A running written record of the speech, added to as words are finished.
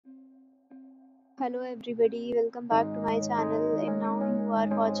Hello everybody, welcome back to my channel and now you are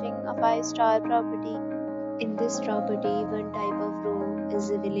watching a 5-star property. In this property, one type of room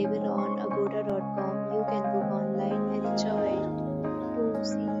is available on agoda.com. You can book online and enjoy it. To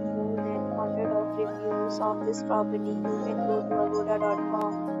see more than 100 of reviews of this property, you can go to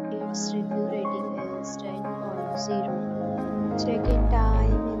agoda.com. Its review rating is 10.0. Check-in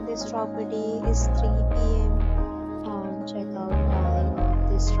time in this property is 3 p.m. and check-out time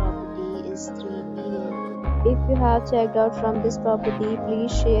of this property is 3 p.m. If you have checked out from this property,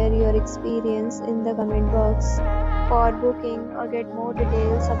 please share your experience in the comment box. For booking or get more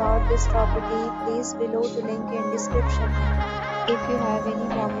details about this property, please below the link in description. If you have any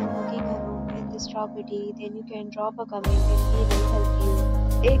problem booking a room in this property, then you can drop a comment and we will help you.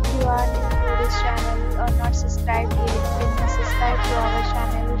 If you are new to this channel or not subscribed yet, then subscribe to our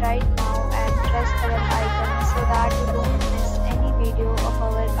channel right now and press the bell icon so that you don't miss any video of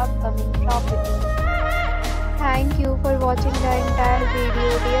our upcoming property. Thank you for watching the entire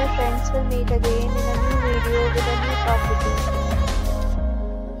video. Dear friends, will meet again in a new video with a new property.